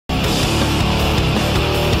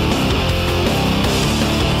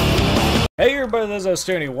everybody, this is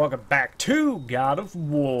Ostuni. Welcome back to God of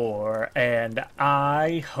War, and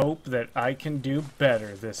I hope that I can do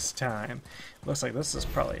better this time. Looks like this is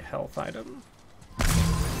probably a health item.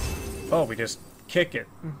 Oh, we just kick it.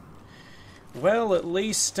 Well, at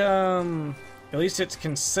least it's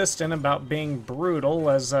consistent about being brutal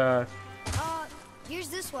as here's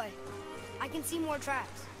this way. I can see more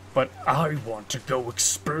tracks. But I want to go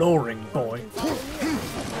exploring, boy.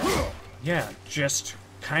 Yeah, just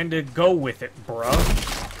kinda go with it, bruh.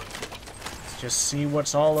 Let's just see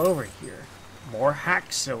what's all over here. More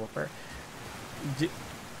hack silver.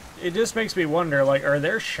 It just makes me wonder, like, are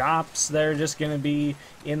there shops that are just gonna be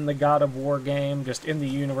in the God of War game, just in the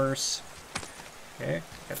universe? Okay,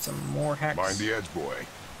 got some more hacks. Mind the edge, boy.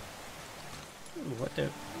 Ooh, what the...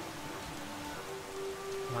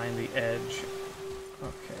 Mind the edge.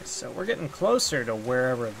 Okay, so we're getting closer to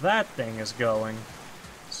wherever that thing is going.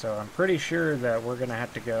 So I'm pretty sure that we're gonna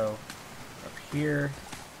have to go up here,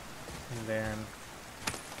 and then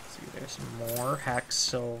see, there's more hack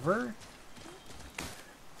silver.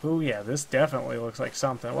 Oh yeah, this definitely looks like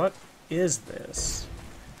something. What is this?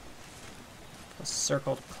 A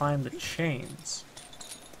circle to climb the chains.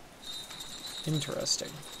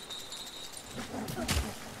 Interesting.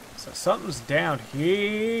 So something's down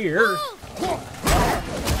here.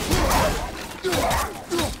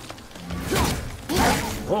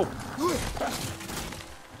 Whoa.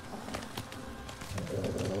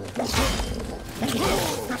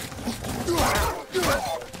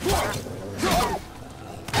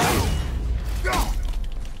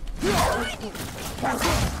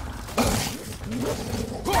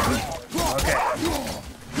 Okay.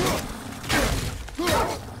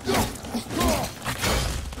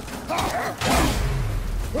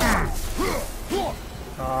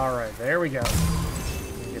 Alright, there we go.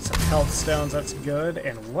 Get some health stones, that's good.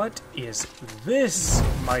 And what is this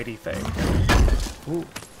mighty thing? Ooh.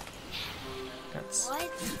 That's... What?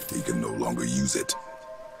 He can no longer use it.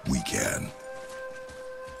 We can.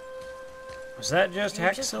 Was that just They were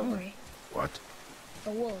hack just silver? hungry. What?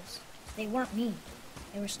 The wolves. They weren't mean.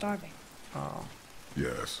 They were starving. Oh.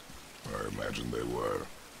 Yes, I imagine they were.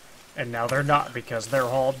 And now they're not because they're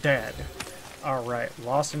all dead. Alright,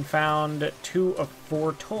 lost and found 2 of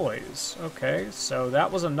 4 toys. Okay, so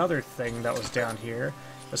that was another thing that was down here,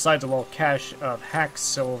 besides a little cache of hack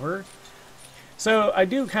silver. So I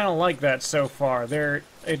do kind of like that so far.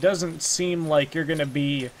 It doesn't seem like you're going to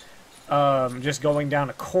be just going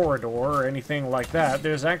down a corridor or anything like that.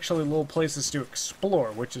 There's actually little places to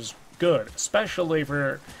explore, which is good, especially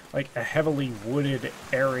for like a heavily wooded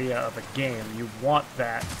area of a game. You want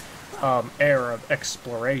that air of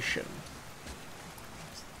exploration.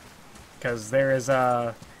 Because there's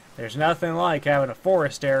nothing like having a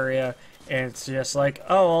forest area and it's just like,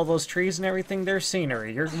 oh, all those trees and everything, they're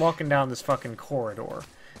scenery. You're walking down this fucking corridor.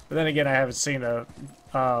 But then again, I haven't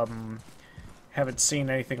seen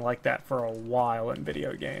anything like that for a while in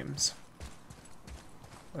video games.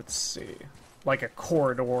 Let's see. Like a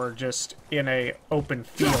corridor just in a open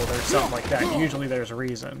field or something like that. Usually there's a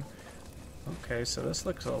reason. Okay, so this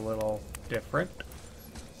looks a little different.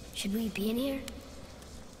 Should we be in here?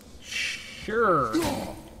 Sure.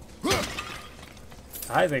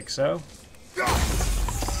 I think so.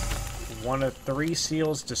 1 of 3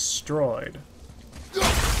 seals destroyed.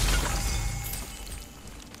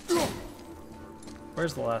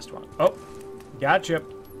 Where's the last one? Oh, gotcha.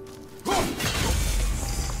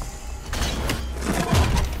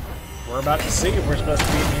 We're about to see if we're supposed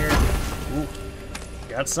to be in here. Ooh,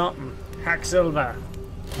 got something. Hack silver.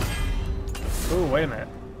 Ooh, wait a minute.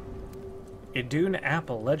 Idun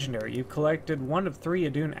apple, legendary. You've collected 1 of 3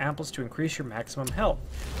 Idun apples to increase your maximum health.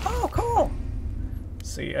 Oh, cool. Let's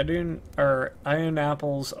see, Idun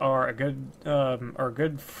apples are a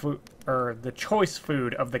good food, or the choice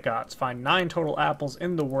food of the gods. Find 9 total apples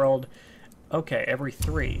in the world. Okay, every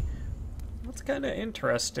 3. That's kind of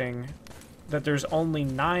interesting that there's only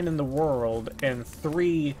 9 in the world and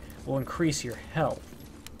 3 will increase your health.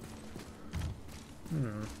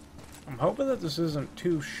 I'm hoping that this isn't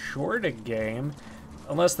too short a game,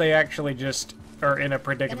 unless they actually just are in a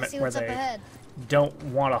predicament where they don't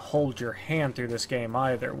want to hold your hand through this game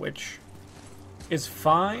either, which is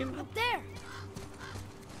fine. Up there.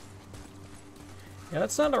 Yeah,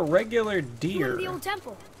 that's not a regular We're deer. in the old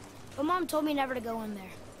temple. But Mom told me never to go in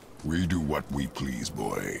there. We do what we please,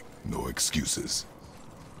 boy. No excuses.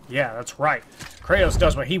 Yeah, that's right. Kratos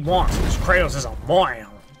does what he wants, because Kratos is a boy.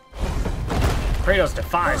 Kratos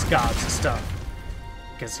defies gods and stuff.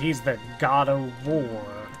 Because he's the god of war.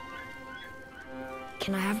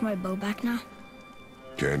 Can I have my bow back now?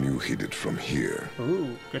 Can you hit it from here?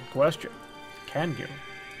 Ooh, good question. Can you?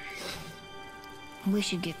 We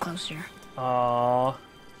should get closer. Aww.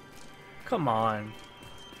 Come on.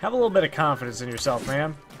 Have a little bit of confidence in yourself,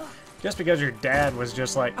 man. Just because your dad was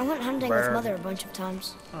just like... I went hunting with Mother a bunch of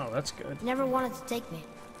times. Oh, that's good. Never wanted to take me.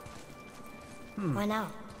 Why now?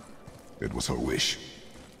 It was her wish.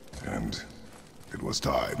 And it was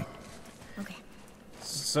time. Okay.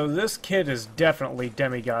 So this kid is definitely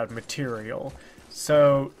demigod material.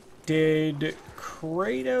 So, did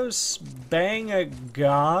Kratos bang a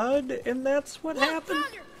god and that's what happened?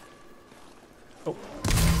 Oh.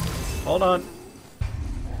 Hold on.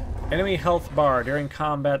 Enemy health bar. During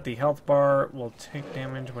combat, the health bar will take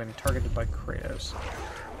damage when targeted by Kratos.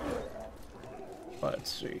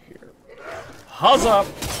 Let's see here. Huzzah!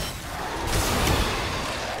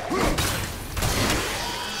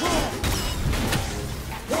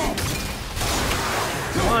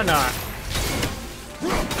 Why not?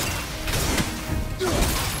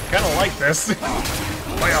 Kinda like this.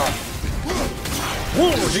 Way off.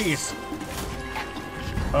 Whoa, jeez.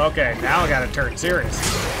 Okay, now I gotta turn serious.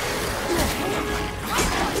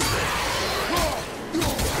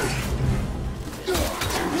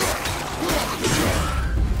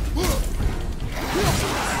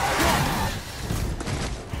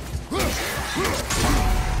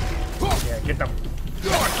 Yeah, get the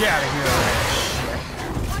fuck out of here.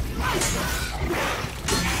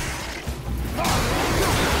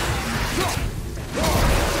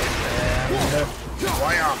 And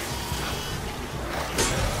fly off.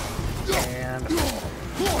 And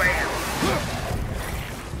bam.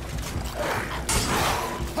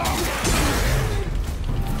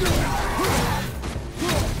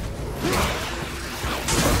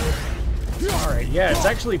 Alright, yeah, it's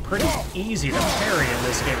actually pretty easy to parry in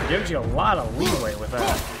this game. It gives you a lot of leeway with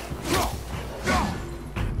that.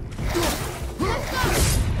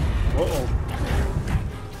 Whoa.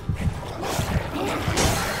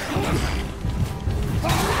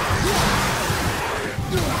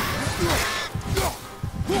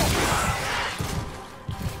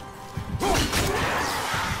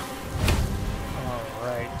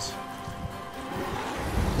 Alright.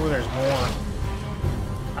 Ooh, there's more.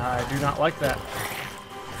 I do not like that.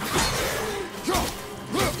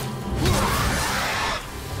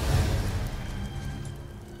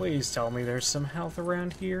 Please tell me there's some health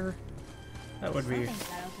around here. That would be...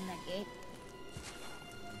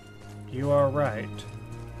 You are right.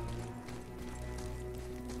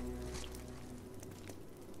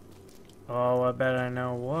 Oh, I bet I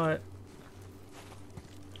know what.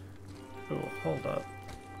 Oh, hold up.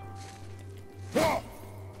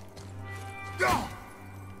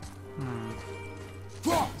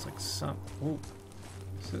 It's like some... Ooh.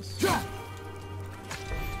 What's this?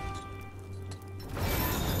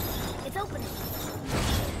 It's opening.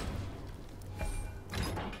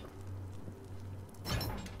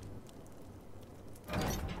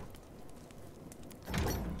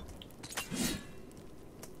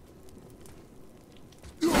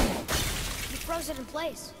 You froze it in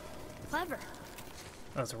place. Clever.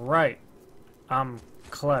 That's right. I'm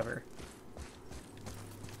clever.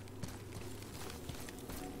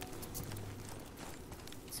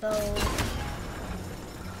 So...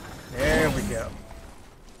 There we go.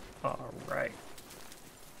 Alright.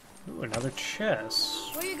 Ooh, another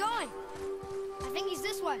chest. Where are you going? I think he's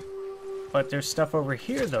this way. But there's stuff over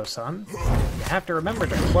here, though, son. You have to remember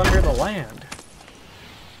to plunder the land.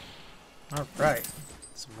 Alright.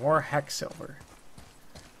 Some more hex silver.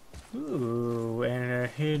 Ooh, and a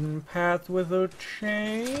hidden path with a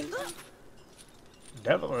chain.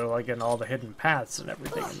 Definitely liking all the hidden paths and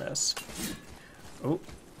everything in this. Ooh.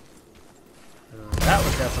 That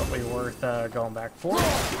was definitely worth going back for.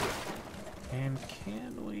 And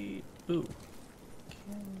can we... Ooh.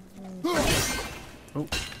 Can we... Ooh.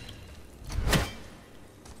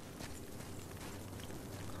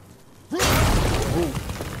 Ooh.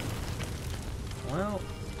 Well...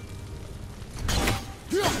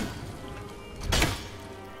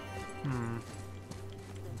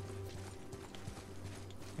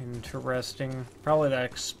 Interesting. Probably that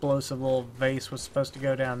explosive little vase was supposed to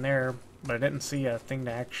go down there, but I didn't see a thing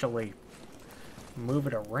to actually move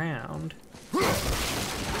it around.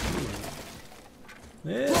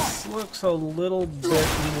 This looks a little bit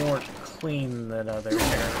more clean than other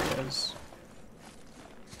areas.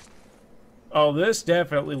 Oh, this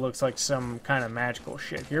definitely looks like some kind of magical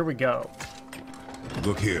shit. Here we go.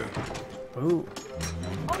 Look here. Ooh.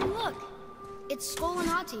 Oh, look! It's Skull and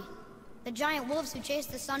Hati, the giant wolves who chase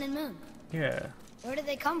the sun and moon. Yeah. Where did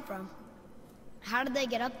they come from? How did they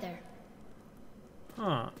get up there?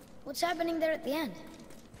 Huh. What's happening there at the end?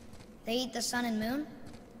 They eat the sun and moon?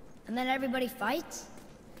 And then everybody fights?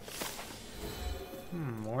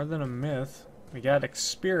 More than a myth. We got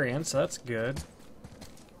experience, that's good.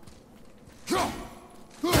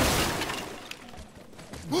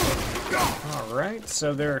 Alright,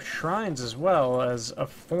 so there are shrines as well as a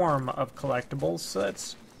form of collectibles, so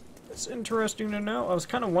that's interesting to know. I was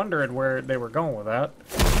kind of wondering where they were going with that.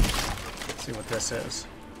 Let's see what this is.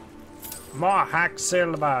 More hack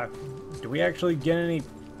silver. Do we actually get any,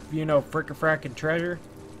 you know, frickin' treasure?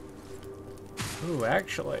 Ooh,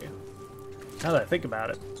 actually. Now that I think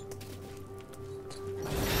about it.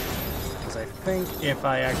 Because I think if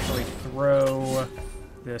I actually throw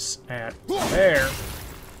this at there,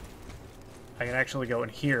 I can actually go in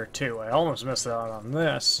here too. I almost missed out on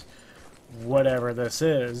this. Whatever this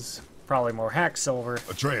is. Probably more hack silver.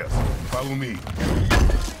 Atreus, follow me.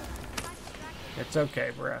 It's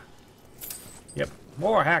okay, bruh. Yep,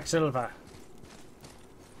 more hack silver.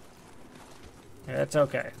 It's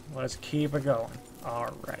okay. Let's keep it going.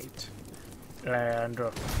 Alright. And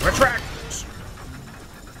retract!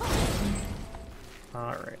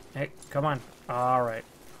 Alright. Hey, come on. Alright.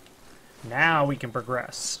 Now we can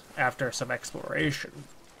progress after some exploration.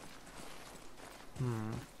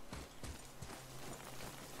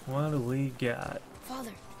 What do we got?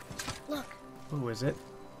 Father, look. Who is it?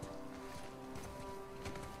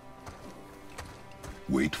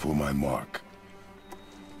 Wait for my mark.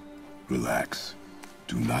 Relax.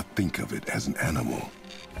 Do not think of it as an animal.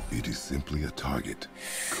 It is simply a target.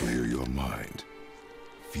 Clear your mind.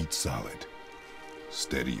 Feet solid.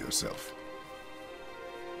 Steady yourself.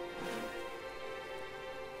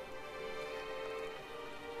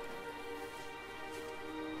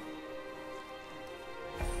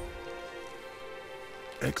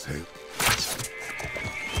 Exhale.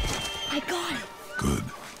 I got it. Good.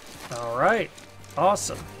 Alright.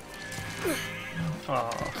 Awesome.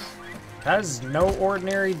 Oh. That is no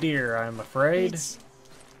ordinary deer, I'm afraid. It's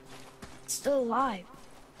still alive.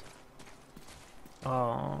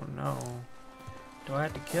 Oh no. Do I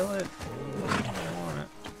have to kill it? I don't want it.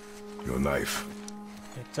 Your knife.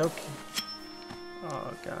 It's okay.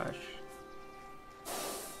 Oh gosh.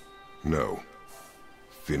 No.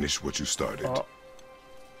 Finish what you started. Oh.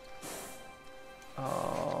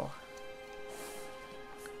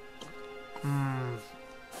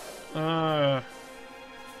 Oh.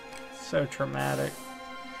 So traumatic.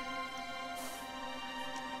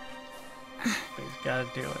 But he's gotta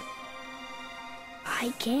do it.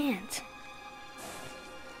 I can't.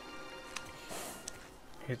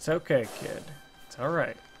 It's okay, kid. It's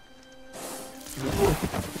alright.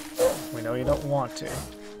 We know you don't want to.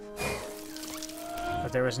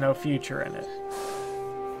 But there was no future in it.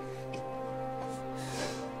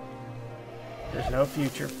 There's no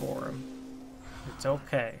future for him. It's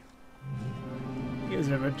okay. He was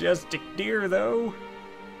a majestic deer, though.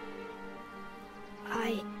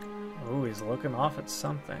 Oh, he's looking off at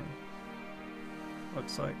something.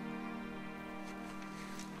 Looks like.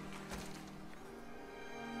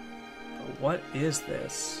 But what is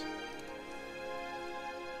this?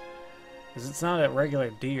 Because it's not a regular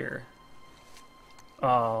deer.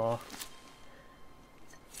 Oh.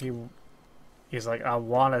 He's like, I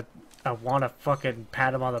wanna fucking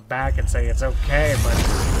pat him on the back and say it's okay, but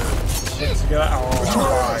shit's good. Oh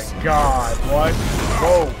my god, what?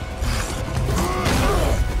 Whoa.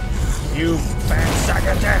 You fat sack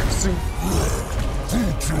of dicks.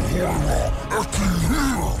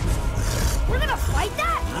 We're gonna fight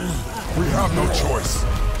that? We have no choice.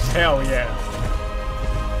 Hell yeah.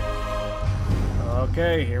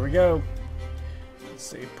 Okay, here we go. Let's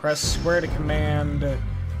see. Press square to command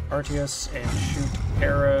Arceus and shoot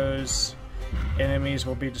arrows. Enemies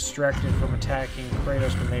will be distracted from attacking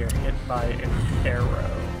Kratos when they are hit by an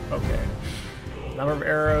arrow. Okay. Number of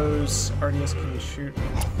arrows Arceus can shoot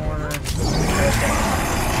in the corner. Okay.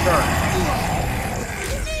 Sure.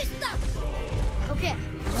 Okay,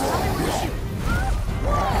 tell me where to shoot.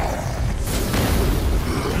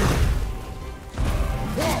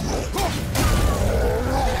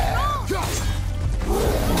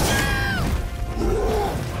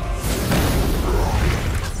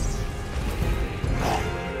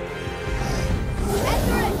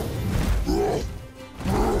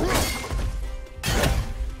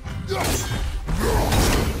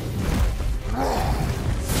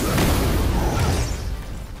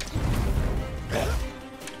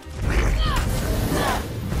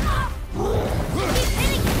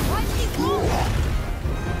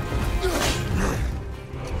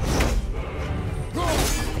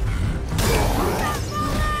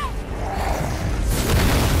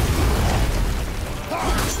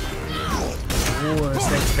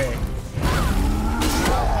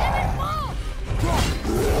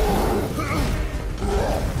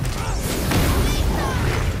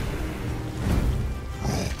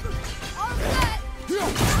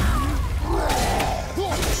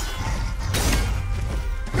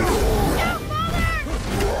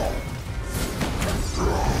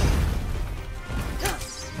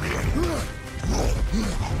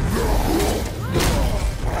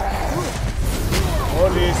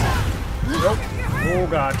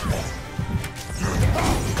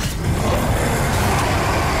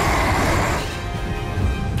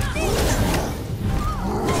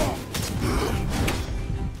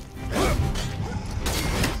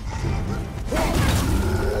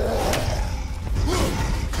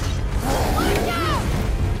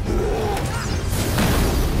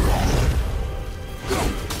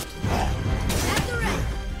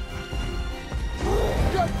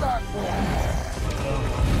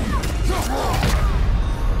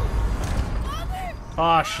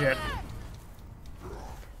 Aw, shit.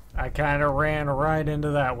 I kind of ran right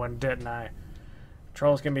into that one, didn't I?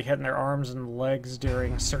 Trolls can be hitting their arms and legs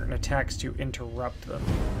during certain attacks to interrupt them.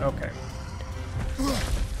 Okay.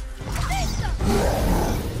 Okay,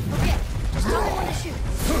 just tell me when to shoot.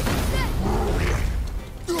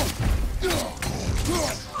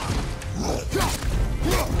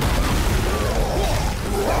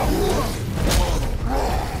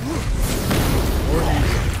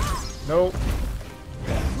 Nope.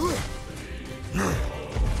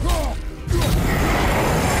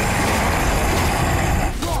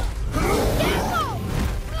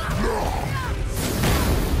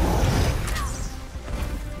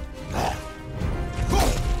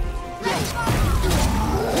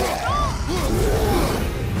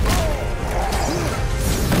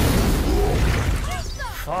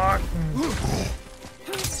 Fuck.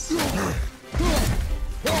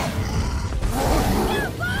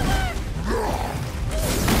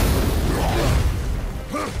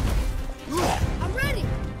 I'm ready.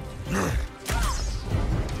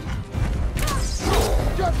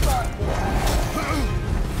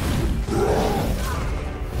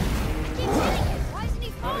 Why isn't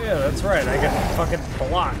he Oh falling? yeah, that's right. I got fucking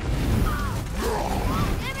blocked.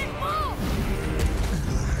 Damn it, move!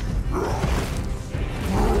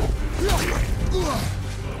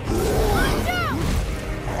 Watch out!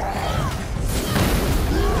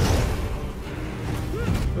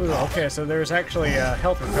 Ooh, okay, so there's actually a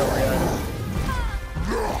health recovery item.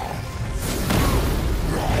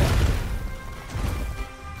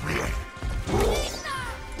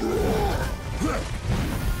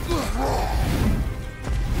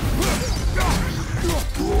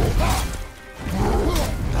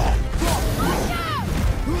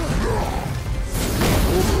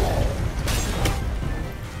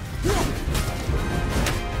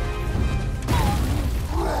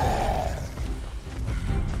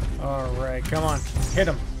 Alright, come on. Hit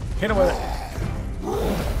him. Hit him with it.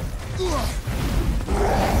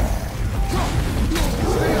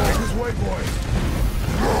 Stay out of his way, boy.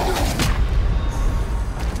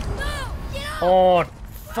 Oh,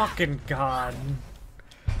 fucking God.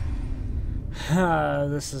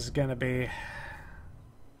 This is gonna be...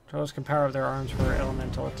 Trolls can power up their arms for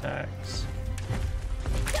elemental attacks.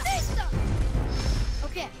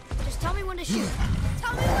 Okay, just tell me when to shoot.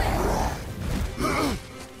 Tell me when.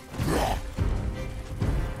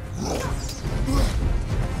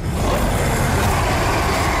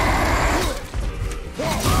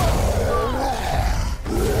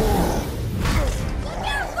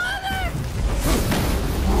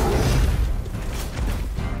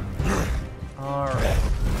 Alright.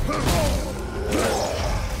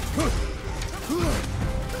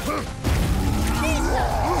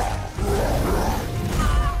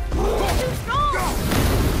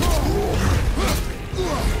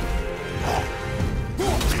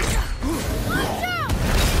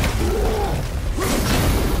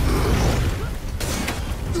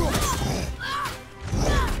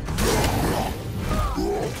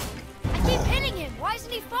 I keep hitting him. Why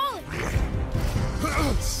isn't he falling?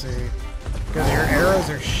 Let's see. Because your arrows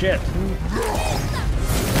are shit.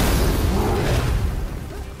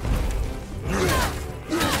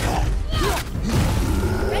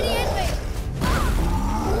 Ready, invader.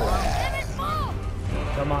 Damn it, fall.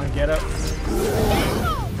 Come on, get up.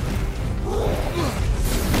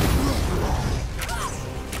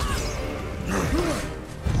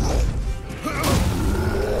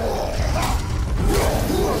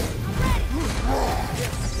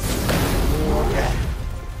 Okay.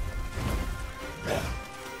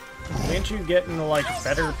 Can't you get in like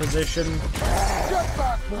better position?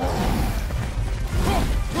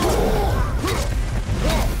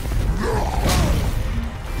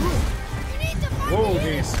 Whoa,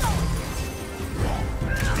 jeez.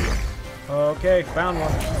 Okay, found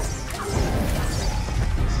one.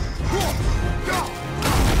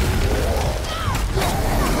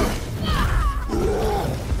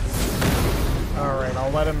 Alright,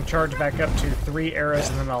 I'll let him charge back up to 3 arrows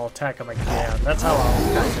and then I'll attack him again. That's how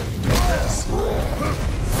I'll kind of do this.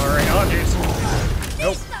 Alright, oh jeez.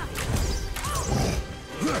 Nope.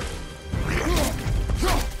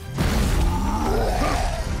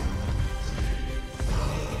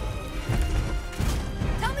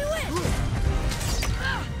 Tell me when.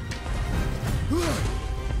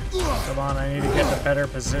 Come on, I need to get to better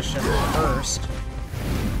position first.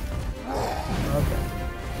 Okay.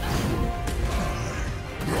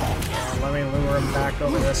 Let me lure him back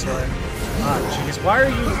over this way. Ah, jeez. Why are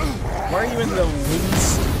you in the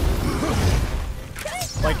least,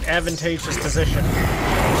 like, advantageous position?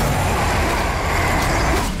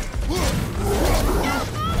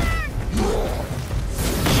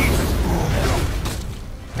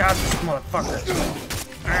 Grab this motherfucker.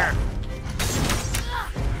 Ah.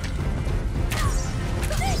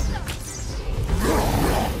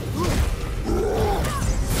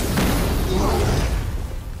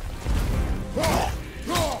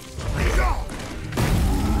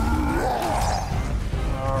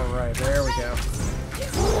 Alright, there we go.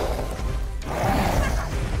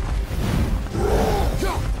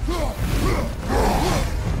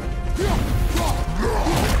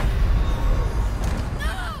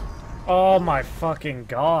 Oh my fucking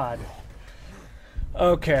god.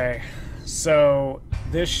 Okay, so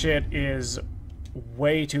this shit is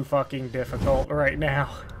way too fucking difficult right now.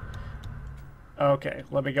 Okay,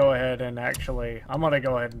 let me go ahead and actually... I'm gonna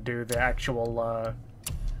go ahead and do the actual,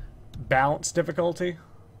 balance difficulty.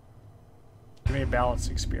 Give me a balance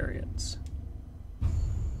experience.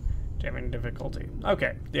 Jamming difficulty.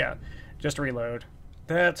 Okay, yeah. Just reload.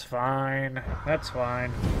 That's fine. That's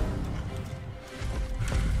fine.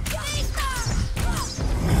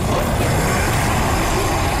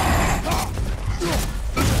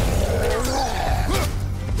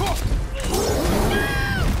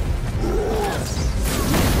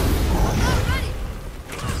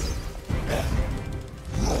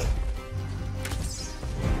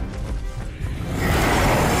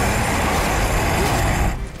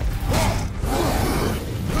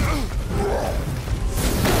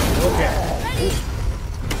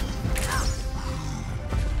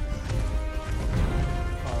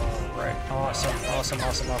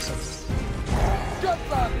 Awesome. Get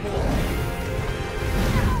back, boy!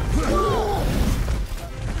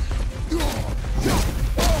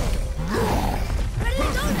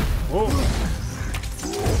 Whoa.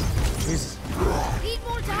 Jesus. Need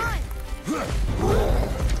more time.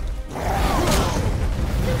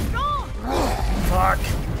 Too strong. Fuck.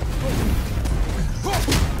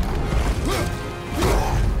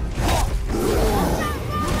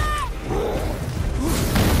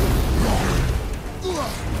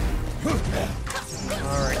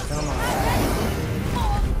 Alright, come on.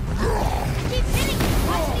 Keep hitting me.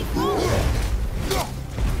 Watch me fall.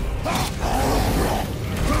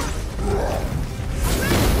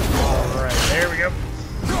 Alright, there we go.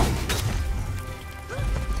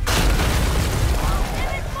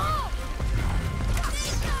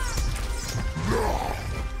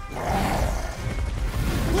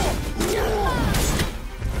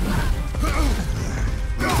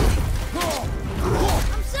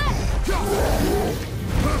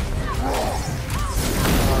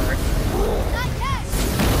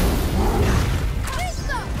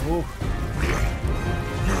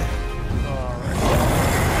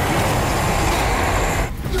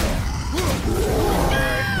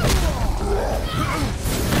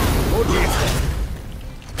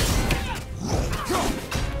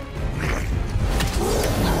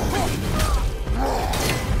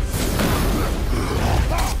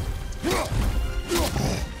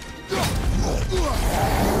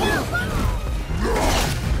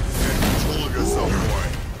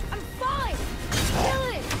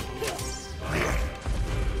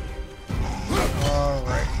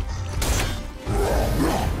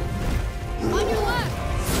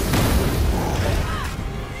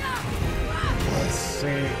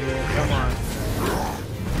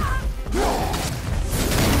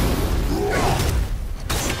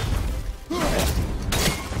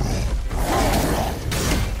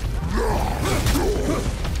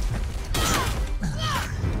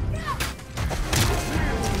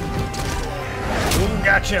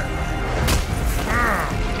 Gotcha.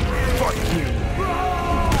 Fuck you.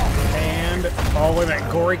 And oh, wait a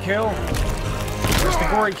minute, gory kill. Where's the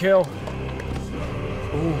gory kill?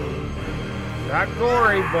 Ooh, not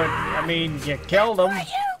gory, but I mean, you killed him.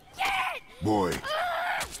 Boy.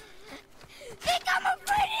 Think I'm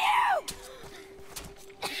afraid of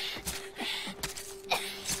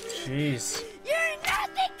you. Jeez. You're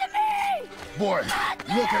nothing to me. Boy,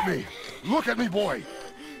 look at me. Look at me, boy.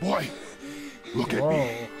 Boy. Look at Whoa.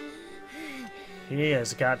 me. He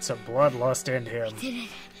has got some bloodlust in him. Did it.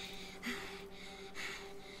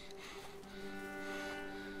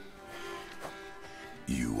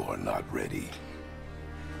 You are not ready.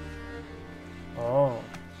 Oh.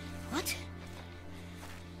 What?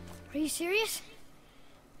 Are you serious?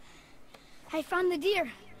 I found the deer.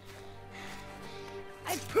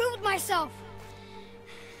 I proved myself.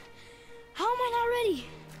 How am I not ready?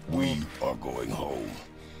 We are going home.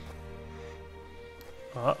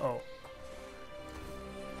 Uh-oh.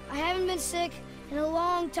 I haven't been sick in a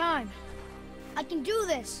long time. I can do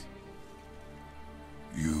this.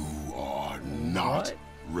 You are not What?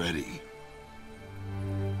 ready.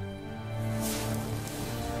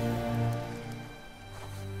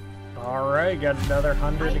 Alright, got another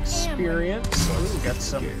 100 experience. Ooh, got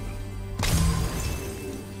some...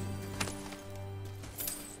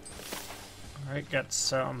 Alright, got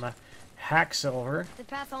some hack silver. The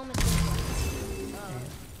path home is...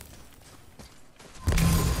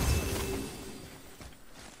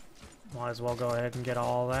 Might as well go ahead and get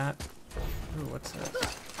all that. Ooh, what's this?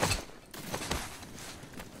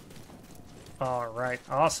 Alright,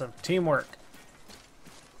 awesome. Teamwork.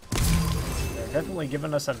 They're definitely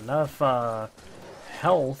giving us enough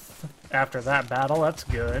health after that battle. That's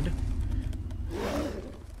good.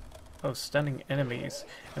 Oh, stunning enemies.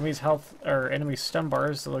 Enemies' health or enemies' stun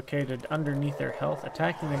bars located underneath their health.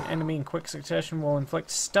 Attacking an enemy in quick succession will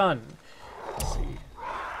inflict stun. Let's see.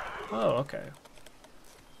 Oh, okay.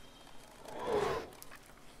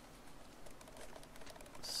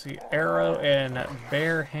 See, arrow and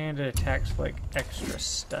bare-handed attacks like extra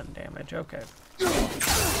stun damage. Okay.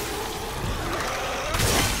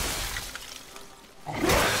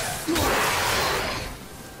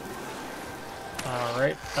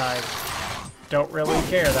 Alright, I don't really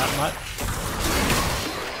care that much.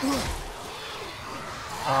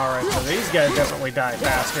 Alright, so these guys definitely die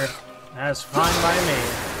faster. That's fine by me.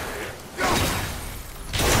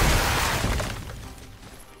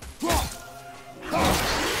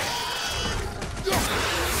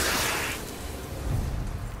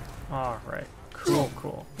 Alright,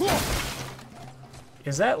 cool.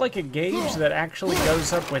 Is that like a gauge that actually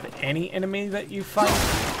goes up with any enemy that you fight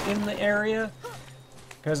in the area?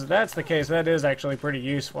 Because if that's the case, that is actually pretty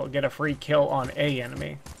useful. Get a free kill on a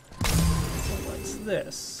enemy. What's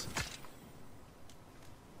this?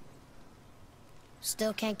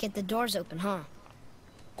 Still can't get the doors open, huh?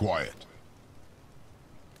 Quiet.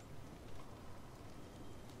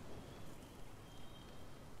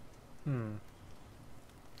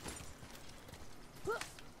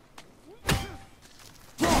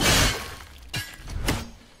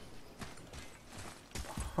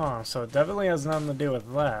 Huh, so it definitely has nothing to do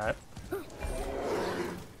with that.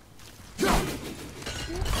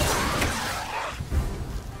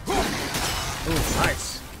 Ooh,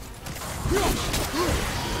 nice.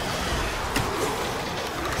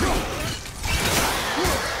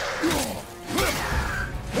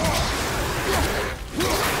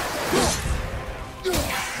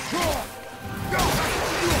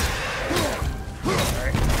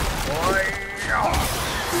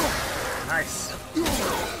 Nice.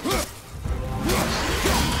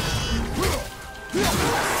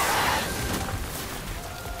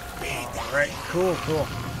 Alright, cool.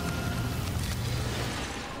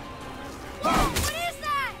 What is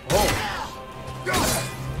that?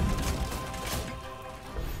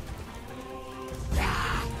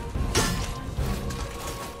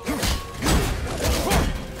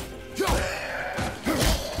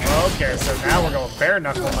 Okay, so now we're going bare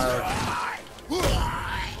knuckle mode.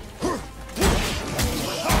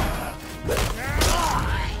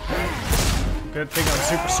 Good thing I'm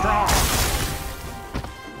super strong.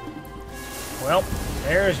 Well,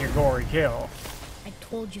 there's your gory kill. I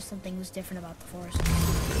told you something was different about the forest.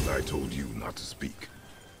 And I told you not to speak.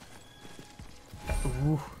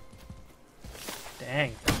 Ooh.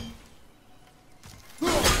 Dang.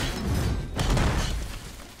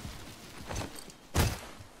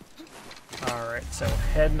 Alright, so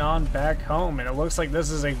heading on back home, and it looks like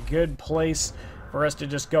this is a good place for us to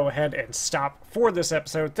just go ahead and stop for this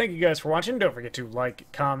episode. Thank you guys for watching. Don't forget to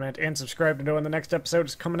like, comment, and subscribe to know when the next episode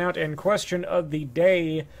is coming out. And question of the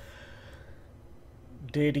day: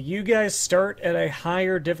 did you guys start at a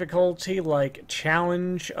higher difficulty, like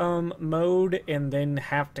challenge mode, and then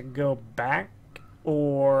have to go back?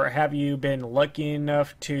 Or have you been lucky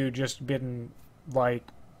enough to just been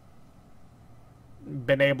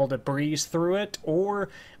able to breeze through it? Or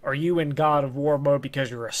are you in God of War mode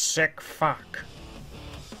because you're a sick fuck?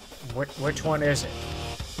 Which one is it?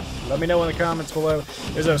 Let me know in the comments below.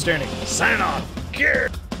 This is Ostuni, signing off. Gear!